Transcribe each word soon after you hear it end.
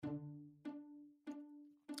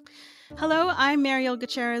Hello, I'm Mariel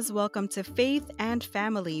Gutierrez. Welcome to Faith and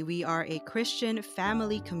Family. We are a Christian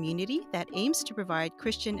family community that aims to provide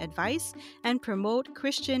Christian advice and promote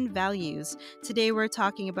Christian values. Today we're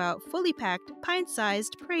talking about fully packed,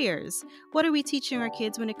 pint-sized prayers. What are we teaching our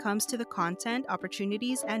kids when it comes to the content,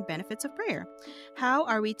 opportunities, and benefits of prayer? How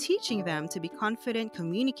are we teaching them to be confident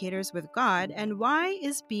communicators with God? And why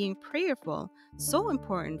is being prayerful so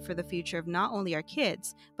important for the future of not only our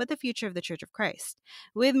kids, but the future of the Church of Christ?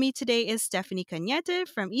 With me today is Stephanie Cañete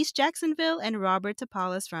from East Jacksonville and Robert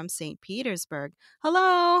Tapalas from St. Petersburg.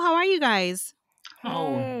 Hello, how are you guys?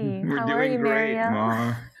 Oh, Hey, we're how are doing you, great, Marielle?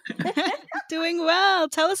 Ma. Doing well.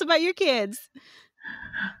 Tell us about your kids.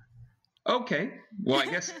 Okay. Well, I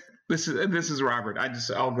guess this is Robert.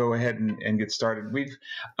 I'll go ahead and get started. We've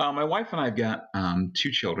My wife and I've got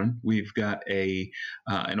two children. We've got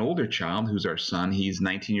an older child who's our son. He's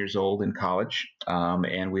 19 years old in college,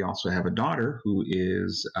 and we also have a daughter who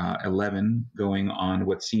is 11, going on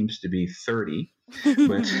what seems to be 30.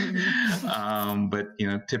 But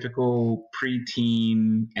typical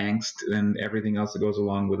preteen angst and everything else that goes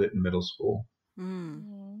along with it in middle school. Mm.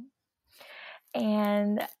 Mhm.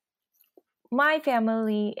 And my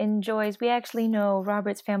family enjoys, we actually know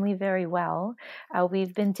Robert's family very well.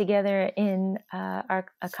 We've been together in a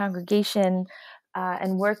congregation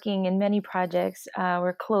and working in many projects.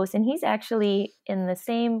 We're close. And he's actually in the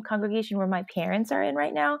same congregation where my parents are in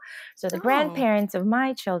right now. So the grandparents of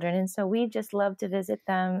my children. And so we just love to visit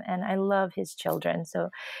them. And I love his children. So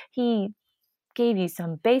he gave you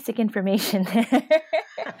some basic information there.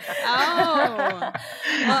 Oh,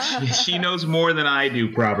 well, She knows more than I do,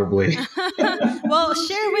 probably. well,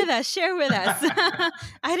 share with us. Share with us.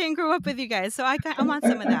 I didn't grow up with you guys, so I want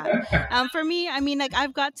some of that. For me, I mean, like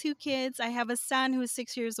I've got two kids. I have a son who's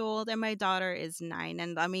 6 years old, and my daughter is 9.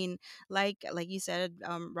 And I mean, like you said,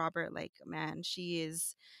 Robert, like man, she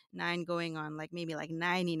is 9 going on like maybe like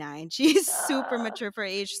 99. She's super mature for her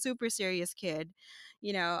age, super serious kid,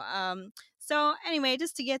 you know. So anyway,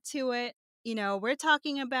 just to get to it, we're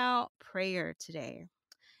talking about prayer today.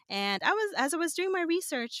 And as I was doing my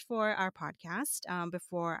research for our podcast,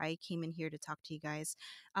 before I came in here to talk to you guys,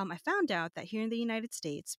 I found out that here in the United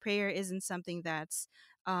States, prayer isn't something that's,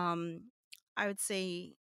 I would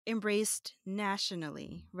say, embraced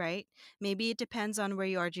nationally, right? Maybe it depends on where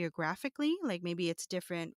you are geographically. Like maybe it's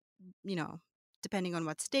different, you know, depending on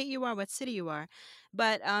what state you are, what city you are.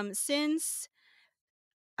 But since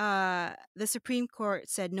the Supreme Court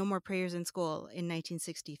said no more prayers in school in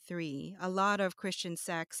 1963. A lot of Christian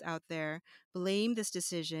sects out there blame this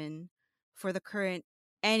decision for the current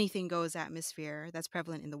anything goes atmosphere that's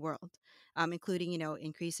prevalent in the world, including,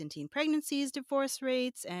 increase in teen pregnancies, divorce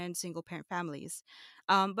rates, and single parent families.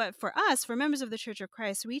 But for us, for members of the Church of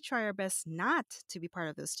Christ, we try our best not to be part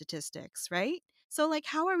of those statistics, right? So, like,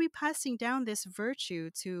 how are we passing down this virtue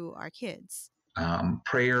to our kids?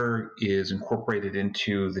 Prayer is incorporated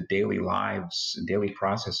into the daily lives, daily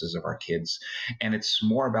processes of our kids. And it's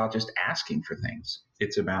more about just asking for things.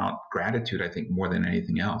 It's about gratitude, I think, more than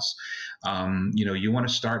anything else. You want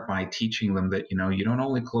to start by teaching them that, you don't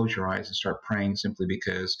only close your eyes and start praying simply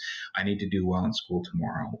because I need to do well in school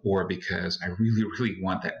tomorrow, or because I really, really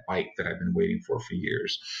want that bike that I've been waiting for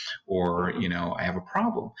years, or, I have a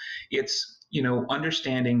problem. It's,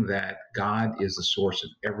 understanding that God is the source of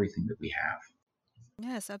everything that we have.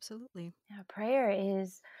 Yes, absolutely. Yeah, prayer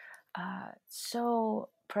is so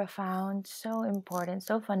profound, so important,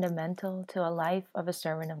 so fundamental to a life of a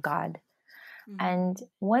servant of God. And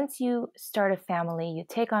once you start a family, you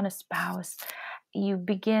take on a spouse, you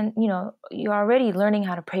begin, you're already learning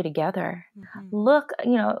how to pray together. Look,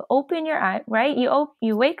 open your eye, right?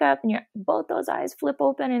 You wake up and both those eyes flip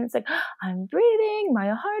open and it's like, I'm breathing, my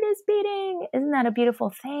heart is beating. Isn't that a beautiful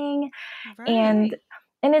thing? Right.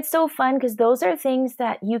 And it's so fun because those are things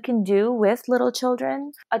that you can do with little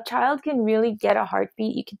children. A child can really get a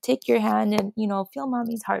heartbeat. You can take your hand and, feel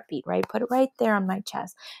mommy's heartbeat, right? Put it right there on my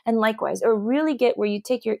chest. And likewise, or really get where you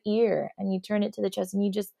take your ear and you turn it to the chest and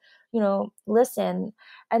you just, listen.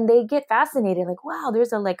 And they get fascinated, like, wow,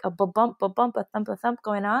 there's a bump, a thump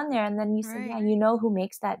going on there. And then you say, yeah, you know who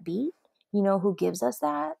makes that beat? You know who gives us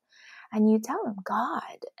that? And you tell them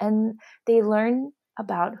God. And they learn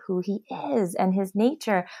about who he is and his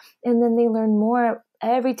nature. And then they learn more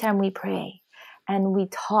every time we pray and we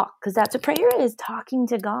talk, because that's what prayer is, talking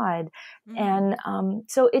to God. And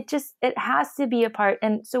so it has to be a part.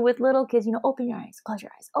 And so with little kids, open your eyes, close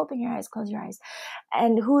your eyes, open your eyes, close your eyes.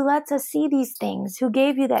 And who lets us see these things, who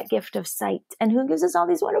gave you that gift of sight, and who gives us all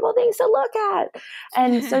these wonderful things to look at.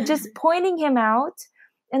 And so just pointing him out,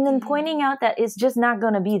 and then pointing out that it's just not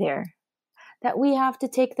going to be there, that we have to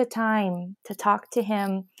take the time to talk to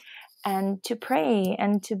him and to pray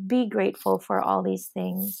and to be grateful for all these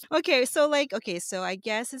things. Okay, so like, okay, so I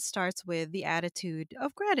guess it starts with the attitude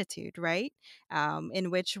of gratitude, right? In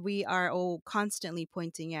which we are all constantly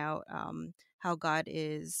pointing out how God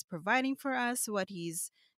is providing for us, what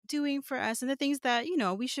He's doing for us, and the things that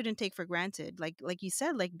we shouldn't take for granted. Like you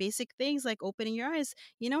said, like basic things like opening your eyes.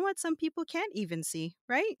 You know what? Some people can't even see,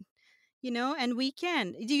 right? And we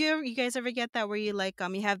can. You guys ever get that where you like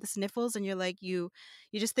you have the sniffles and you're like you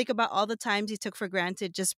just think about all the times you took for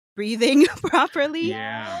granted just breathing properly,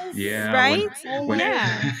 Yeah, Yes. yeah. right? When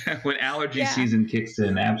Yeah. when allergy Yeah. season kicks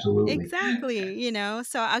in, absolutely. Exactly,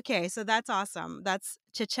 so okay, so that's awesome. That's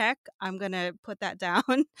to check. I'm going to put that down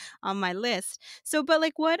on my list. So but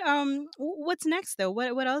like what's next though?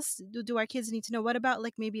 What else do our kids need to know? What about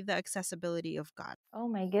like maybe the accessibility of God? Oh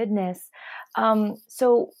my goodness.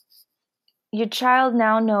 So your child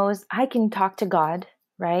now knows I can talk to God,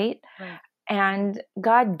 right? Right. And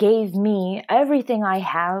God gave me everything I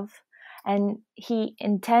have, and He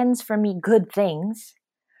intends for me good things.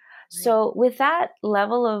 So, with that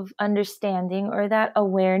level of understanding or that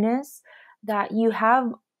awareness that you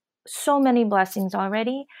have so many blessings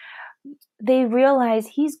already, they realize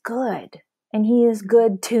He's good and He is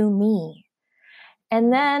good to me.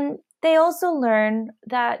 And then they also learn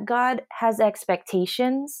that God has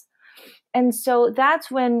expectations. And so that's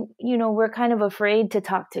when, we're kind of afraid to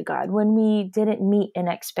talk to God when we didn't meet an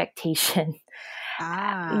expectation.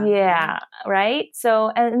 Ah, Yeah, right. So,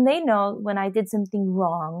 and they know when I did something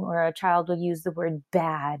wrong, or a child will use the word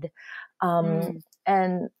bad. Um, mm,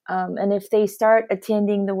 and if they start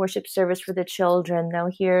attending the worship service for the children, they'll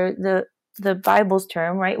hear the Bible's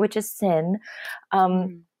term, right, which is sin. Um,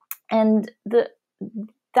 mhm. and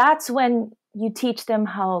that's when you teach them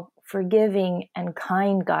how forgiving and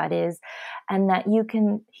kind God is, and that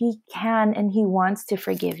He can and He wants to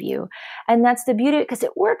forgive you. And that's the beauty, because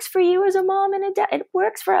it works for you as a mom and a dad. It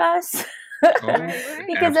works for us. Oh, Right.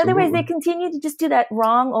 Because otherwise they absolutely. continue to just do that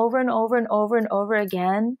wrong over and over and over and over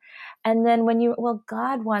again. And then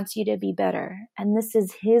God wants you to be better. And this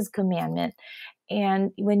is His commandment.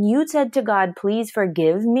 And when you said to God, please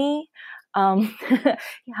forgive me,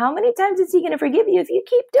 how many times is He going to forgive you if you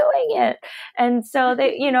keep doing it? And so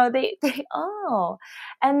oh,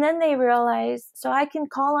 and then they realize, so I can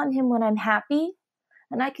call on Him when I'm happy,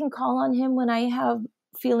 and I can call on Him when I have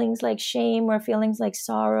feelings like shame or feelings like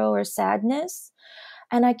sorrow or sadness.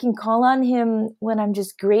 And I can call on Him when I'm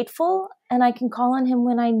just grateful, and I can call on Him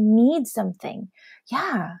when I need something.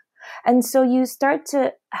 Yeah. And so you start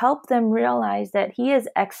to help them realize that He is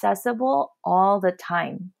accessible all the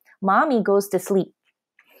time. Mommy goes to sleep.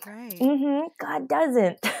 Right. God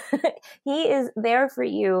doesn't. He is there for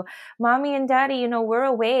you. Mommy and daddy, we're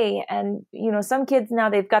away. And, some kids now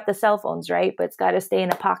they've got the cell phones, right? But it's got to stay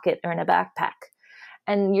in a pocket or in a backpack.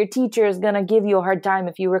 And your teacher is going to give you a hard time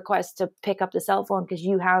if you request to pick up the cell phone because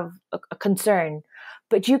you have a concern.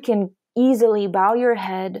 But you can easily bow your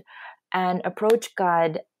head and approach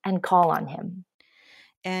God and call on Him.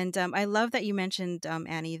 And I love that you mentioned,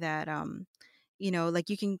 Annie, that like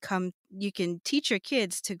you can teach your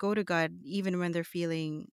kids to go to God even when they're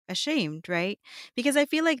feeling ashamed, right? Because I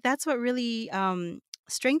feel like that's what really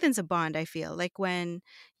strengthens a bond. I feel like when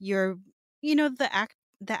you're, the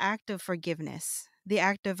act of forgiveness, the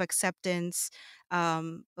act of acceptance,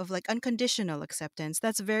 of like unconditional acceptance.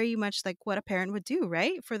 That's very much like what a parent would do,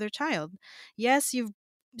 right, for their child. Yes, you've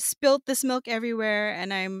spilt this milk everywhere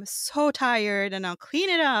and I'm so tired and I'll clean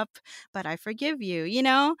it up, but I forgive you,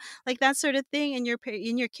 like that sort of thing. And your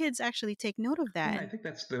kids actually take note of that. Yeah, I And think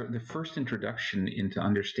that's the first introduction into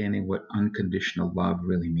understanding what unconditional love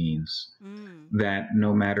really means. mm, That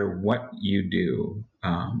no matter what you do,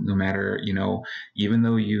 no matter even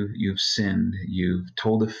though you've sinned, you've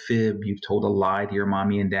told a fib, you've told a lie to your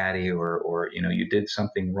mommy and daddy, or you did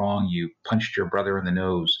something wrong, you punched your brother in the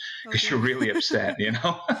nose oh because dear. you're really upset,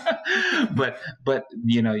 but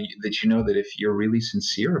that if you're really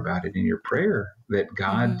sincere about it in your prayer, that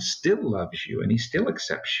God Hmm. still loves you and He still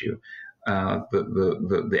accepts you.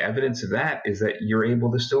 The evidence of that is that you're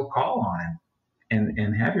able to still call on Him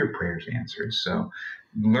and have your prayers answered. So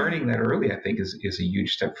learning Mm, that early, I think, is a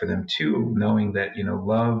huge step for them too. Knowing that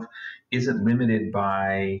love isn't limited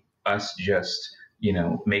by us just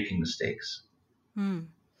making mistakes. mm.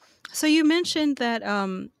 So you mentioned that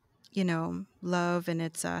love and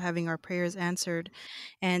it's having our prayers answered,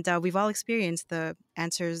 and we've all experienced the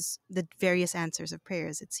various answers of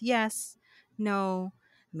prayers. It's yes, no,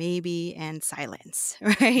 maybe, and silence,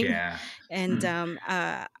 right? Yeah. And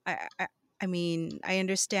I mean, I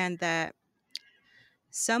understand that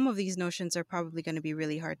some of these notions are probably going to be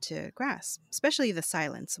really hard to grasp, especially the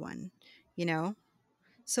silence one, you know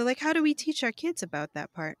So, like, how do we teach our kids about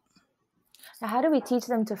that part? Now, how do we teach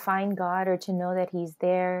them to find God or to know that He's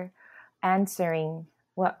there answering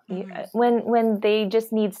when they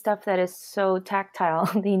just need stuff that is so tactile?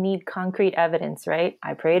 They need concrete evidence, right?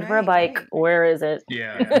 I prayed for a bike. Right. Where is it?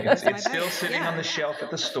 Yeah, Where's my it's still bike? sitting on Yeah. the shelf at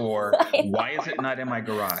the store. Why is it not in my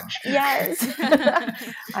garage? Yes.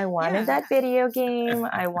 I wanted that video game.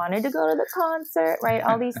 I wanted to go to the concert, right?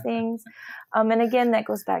 All these things. And again, that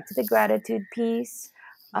goes back to the gratitude piece.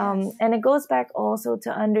 Yes. And it goes back also to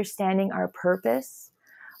understanding our purpose.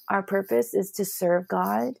 Our purpose is to serve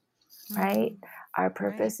God, right? Our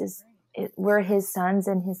purpose is we're His sons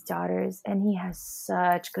and His daughters, and He has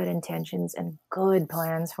such good intentions and good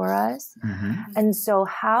plans for us. Mm-hmm. And so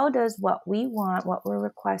how does what we want, what we're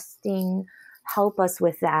requesting, help us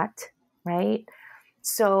with that, right?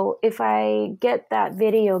 So if I get that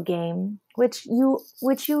video game, which you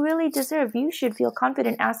really deserve, you should feel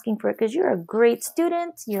confident asking for it because you're a great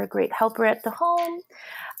student, you're a great helper at the home,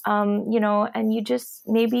 and you just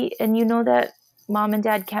and you know that mom and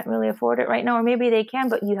dad can't really afford it right now, or maybe they can,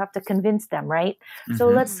 but you have to convince them, right? Mm-hmm. So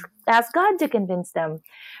let's ask God to convince them.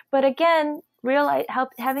 But again,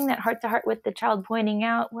 having that heart-to-heart with the child, pointing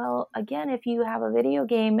out, well, again, if you have a video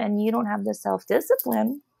game and you don't have the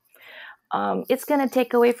self-discipline, it's going to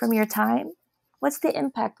take away from your time. What's the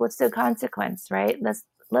impact? What's the consequence, right?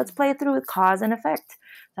 Let's play through with cause and effect.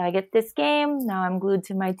 So I get this game. Now I'm glued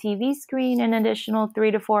to my TV screen an additional 3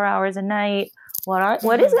 to 4 hours a night. What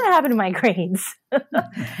is going to happen to my grades?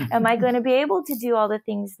 Am I going to be able to do all the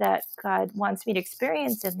things that God wants me to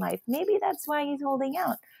experience in life? Maybe that's why He's holding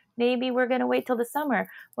out. Maybe we're going to wait till the summer.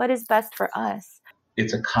 What is best for us?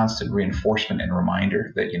 It's a constant reinforcement and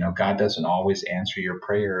reminder that, God doesn't always answer your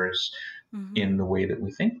prayers in the way that we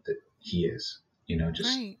think that He is,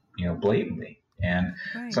 blatantly. And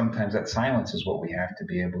sometimes that silence is what we have to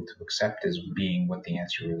be able to accept as being what the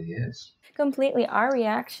answer really is. Completely. Our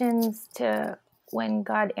reactions to when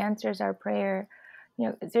God answers our prayer,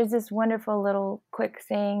 there's this wonderful little quick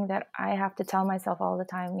saying that I have to tell myself all the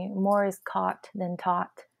time: more is caught than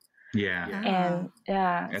taught. Yeah. And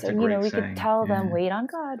That's so, we could tell them, wait on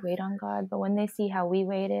God. But when they see how we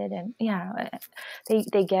waited, and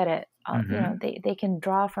they get it. They can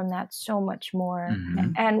draw from that so much more.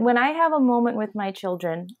 Mm-hmm. And when I have a moment with my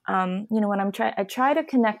children, when I try to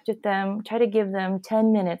connect with them, try to give them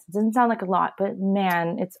 10 minutes. It doesn't sound like a lot, but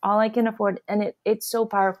man, it's all I can afford. And it's so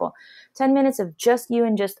powerful. 10 minutes of just you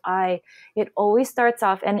and just I. It always starts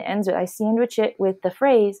off and ends with, I sandwich it with the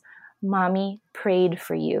phrase, Mommy prayed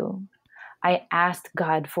for you. I asked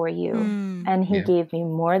God for you, and He gave me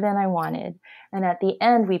more than I wanted. And at the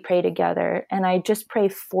end, we pray together, and I just pray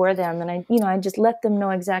for them. And I just let them know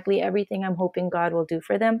exactly everything I'm hoping God will do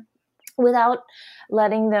for them without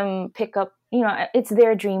letting them pick up, it's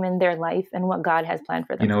their dream and their life and what God has planned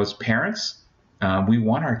for them. As parents, we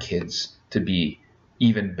want our kids to be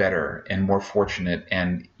even better and more fortunate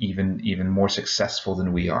and even more successful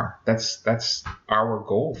than we are. That's our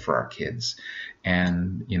goal for our kids.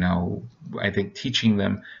 And, I think teaching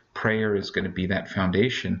them prayer is going to be that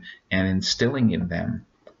foundation, and instilling in them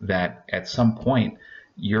that at some point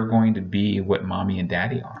you're going to be what mommy and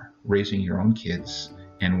daddy are, raising your own kids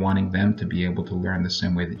and wanting them to be able to learn the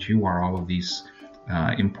same way that you are, all of these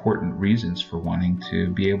important reasons for wanting to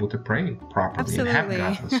be able to pray properly. Absolutely. And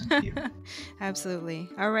have God listen to you. Absolutely.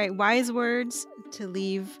 All right. Wise words to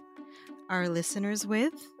leave our listeners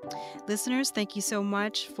with. Listeners, thank you so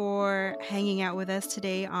much for hanging out with us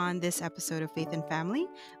today on this episode of Faith and Family.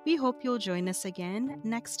 We hope you'll join us again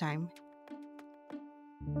next time.